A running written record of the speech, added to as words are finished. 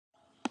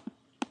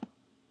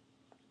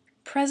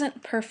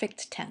present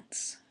perfect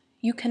tense.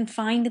 You can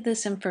find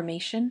this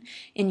information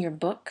in your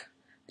book,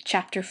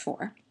 Chapter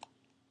 4.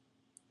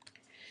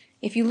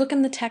 If you look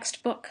in the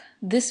textbook,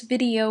 this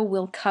video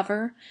will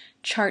cover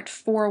Chart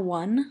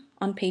 4.1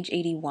 on page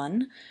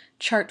 81,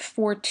 Chart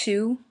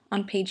 4.2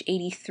 on page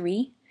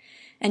 83,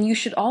 and you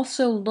should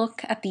also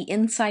look at the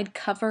inside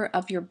cover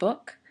of your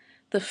book,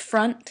 the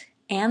front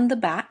and the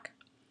back.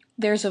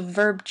 There's a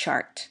verb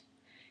chart.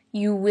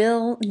 You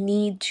will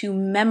need to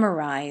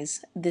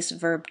memorize this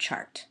verb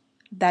chart.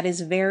 That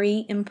is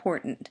very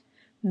important.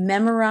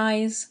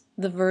 Memorize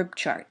the verb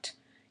chart.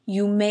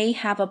 You may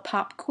have a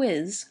pop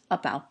quiz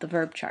about the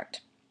verb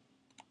chart.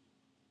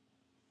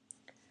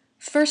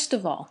 First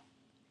of all,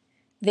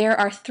 there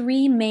are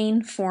three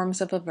main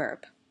forms of a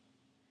verb.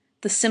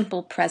 The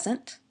simple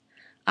present,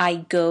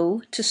 I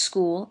go to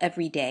school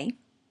every day,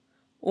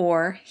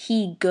 or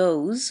he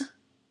goes,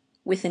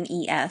 with an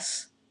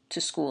ES,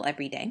 to school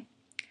every day.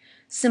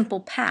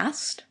 Simple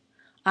past,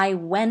 I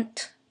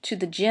went to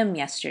the gym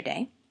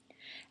yesterday.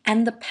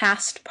 And the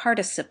past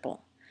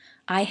participle,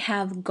 I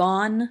have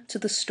gone to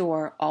the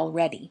store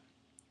already.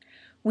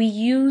 We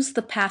use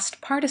the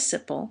past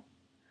participle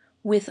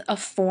with a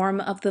form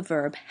of the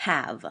verb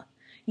have.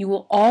 You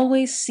will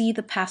always see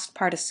the past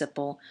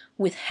participle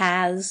with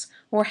has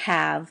or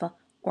have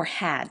or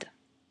had.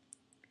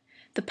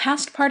 The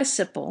past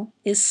participle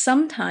is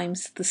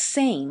sometimes the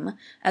same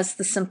as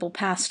the simple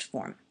past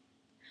form.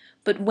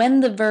 But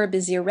when the verb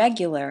is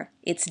irregular,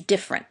 it's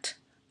different,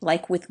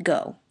 like with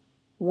go.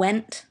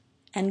 Went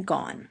and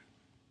gone.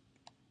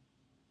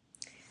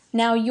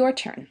 Now your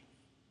turn.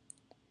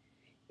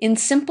 In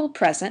simple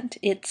present,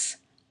 it's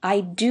I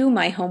do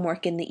my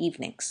homework in the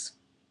evenings.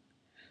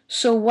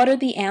 So what are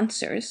the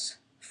answers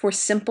for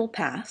simple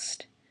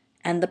past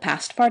and the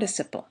past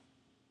participle?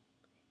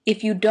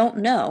 If you don't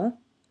know,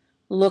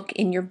 look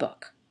in your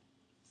book.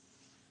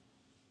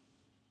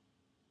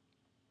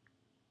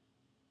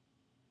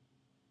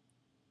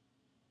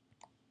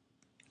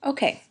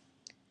 Okay,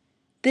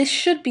 this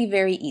should be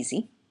very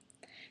easy.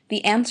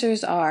 The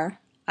answers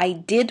are, I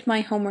did my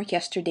homework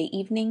yesterday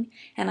evening,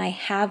 and I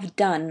have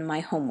done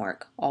my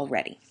homework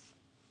already.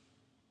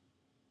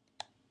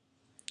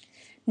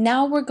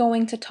 Now we're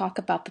going to talk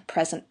about the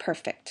present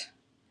perfect.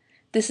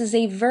 This is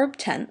a verb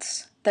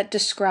tense that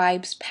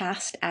describes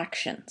past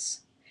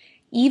actions.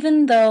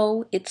 Even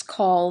though it's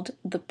called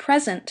the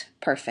present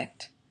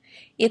perfect,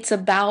 it's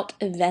about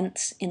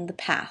events in the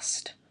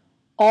past.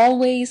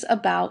 Always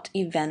about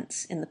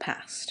events in the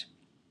past.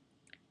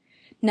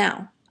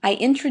 Now, I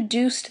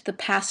introduced the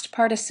past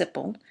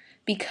participle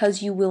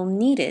because you will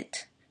need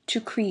it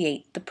to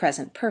create the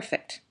present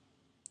perfect.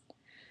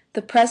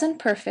 The present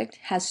perfect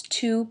has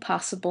two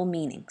possible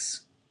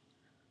meanings.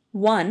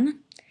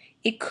 One,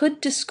 it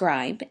could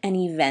describe an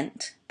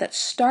event that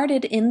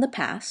started in the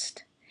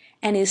past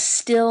and is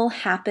still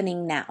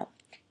happening now.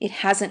 It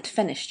hasn't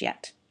finished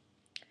yet.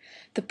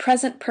 The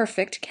present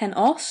perfect can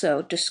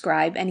also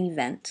describe an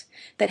event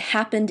that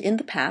happened in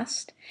the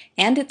past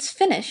and it's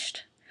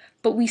finished,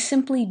 but we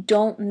simply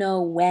don't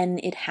know when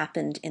it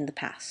happened in the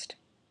past.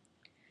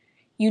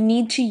 You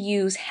need to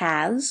use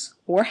has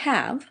or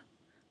have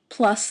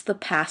plus the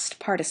past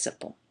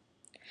participle.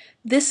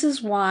 This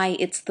is why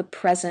it's the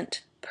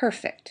present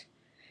perfect.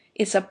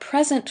 It's a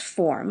present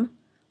form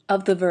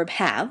of the verb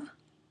have,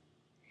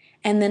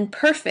 and then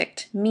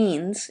perfect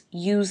means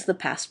use the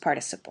past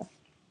participle.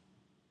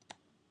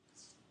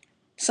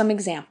 Some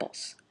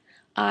examples.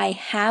 I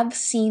have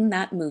seen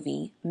that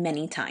movie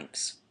many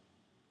times.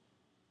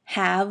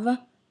 Have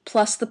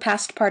plus the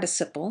past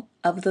participle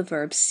of the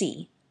verb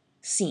see,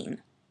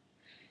 seen.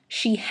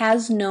 She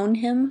has known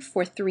him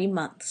for 3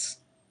 months.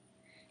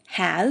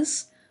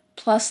 Has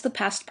plus the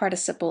past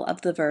participle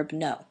of the verb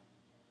know.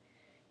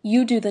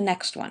 You do the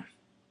next one.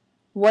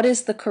 What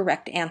is the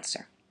correct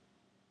answer?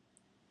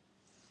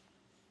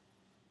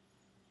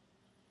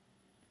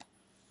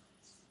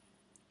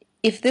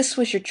 If this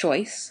was your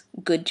choice,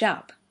 good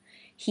job.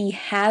 He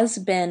has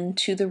been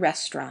to the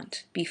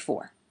restaurant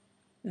before.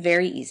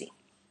 Very easy.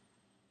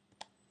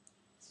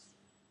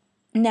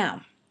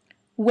 Now,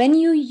 when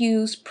you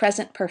use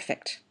present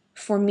perfect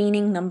for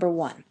meaning number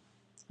 1,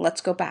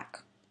 let's go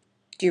back.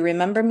 Do you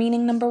remember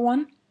meaning number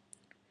 1?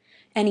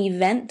 An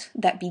event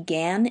that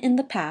began in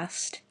the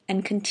past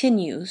and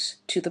continues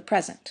to the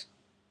present.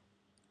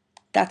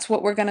 That's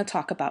what we're going to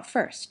talk about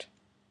first.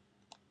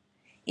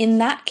 In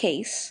that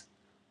case,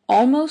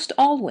 almost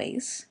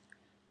always,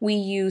 we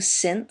use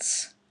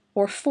since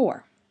or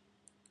for.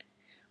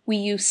 We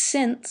use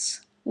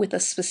since with a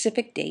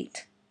specific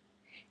date,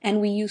 and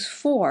we use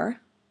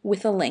for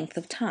with a length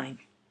of time.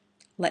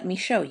 Let me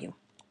show you.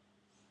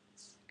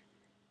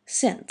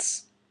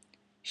 Since.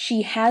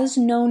 She has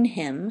known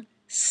him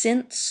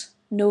since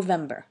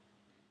November.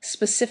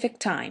 Specific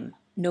time,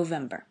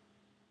 November.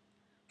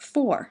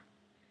 For.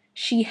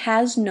 She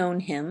has known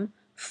him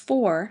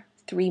for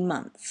 3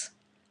 months.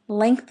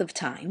 Length of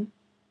time,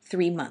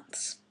 3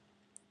 months.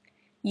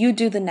 You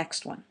do the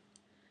next one.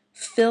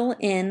 Fill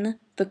in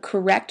the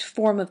correct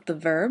form of the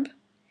verb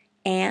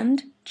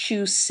and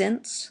choose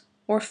since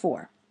or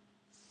for.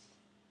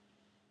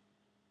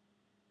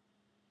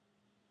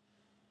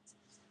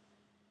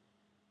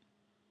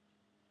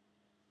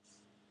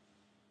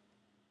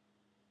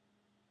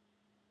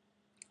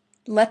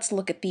 Let's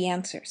look at the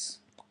answers.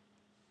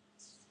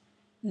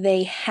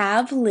 They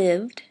have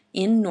lived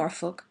in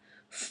Norfolk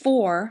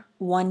for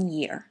 1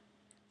 year,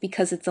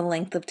 because it's a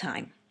length of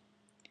time.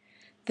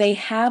 They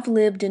have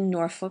lived in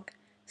Norfolk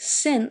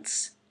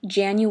since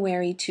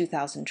January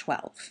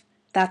 2012.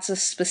 That's a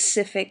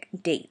specific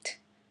date,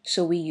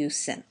 so we use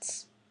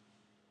since.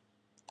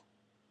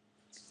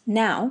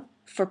 Now,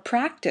 for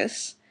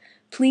practice,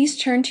 please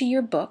turn to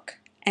your book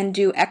and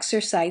do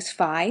exercise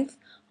 5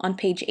 on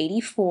page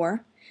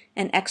 84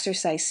 and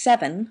exercise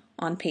 7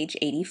 on page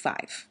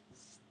 85.